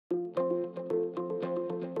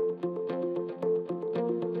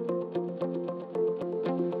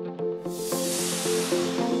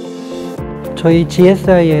저희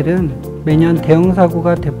지에스아이엘은 매년 대형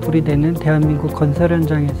사고가 되풀이 되는 대한민국 건설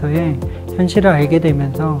현장에서의 현실을 알게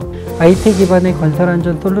되면서 IT 기반의 건설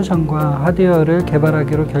안전 솔루션과 하드웨어를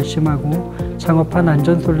개발하기로 결심하고 창업한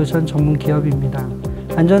안전 솔루션 전문 기업입니다.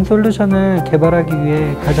 안전 솔루션을 개발하기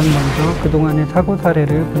위해 가장 먼저 그동안의 사고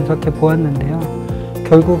사례를 분석해 보았는데요.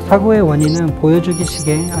 결국 사고의 원인은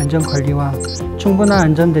보여주기식의 안전관리와 충분한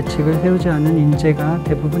안전대책을 세우지 않은 인재가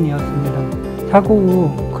대부분이었습니다. 사고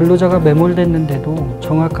후 근로자가 매몰됐는데도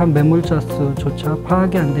정확한 매몰자 수조차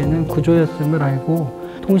파악이 안 되는 구조였음을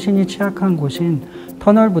알고 통신이 취약한 곳인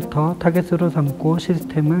터널부터 타겟으로 삼고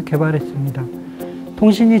시스템을 개발했습니다.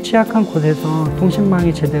 통신이 취약한 곳에서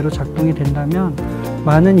통신망이 제대로 작동이 된다면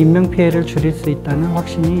많은 인명피해를 줄일 수 있다는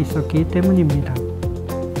확신이 있었기 때문입니다.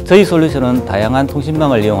 저희 솔루션은 다양한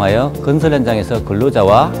통신망을 이용하여 건설 현장에서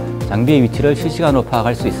근로자와 장비의 위치를 실시간으로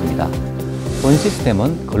파악할 수 있습니다. 본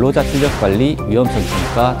시스템은 근로자 출력 관리, 위험성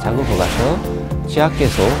평가, 작업 허가서,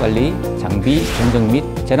 취약개소 관리, 장비, 정정 및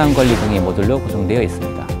재난 관리 등의 모듈로 구성되어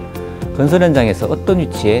있습니다. 건설 현장에서 어떤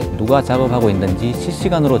위치에 누가 작업하고 있는지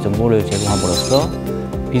실시간으로 정보를 제공함으로써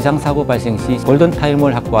비상사고 발생 시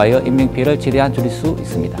골든타임을 확보하여 인명피해를 최대한 줄일 수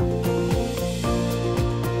있습니다.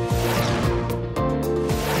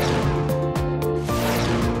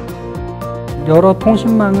 여러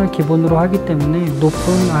통신망을 기본으로 하기 때문에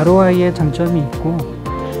높은 ROI의 장점이 있고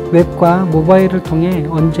웹과 모바일을 통해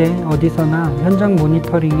언제 어디서나 현장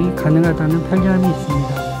모니터링이 가능하다는 편리함이 있습니다.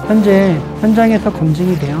 현재 현장에서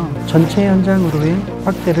검증이 되어 전체 현장으로의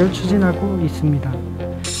확대를 추진하고 있습니다.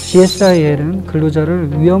 지에스아이엘은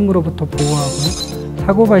근로자를 위험으로부터 보호하고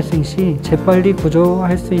사고 발생 시 재빨리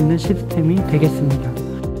구조할 수 있는 시스템이 되겠습니다.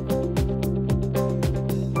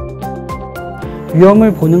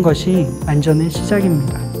 위험을 보는 것이 안전의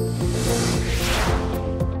시작입니다.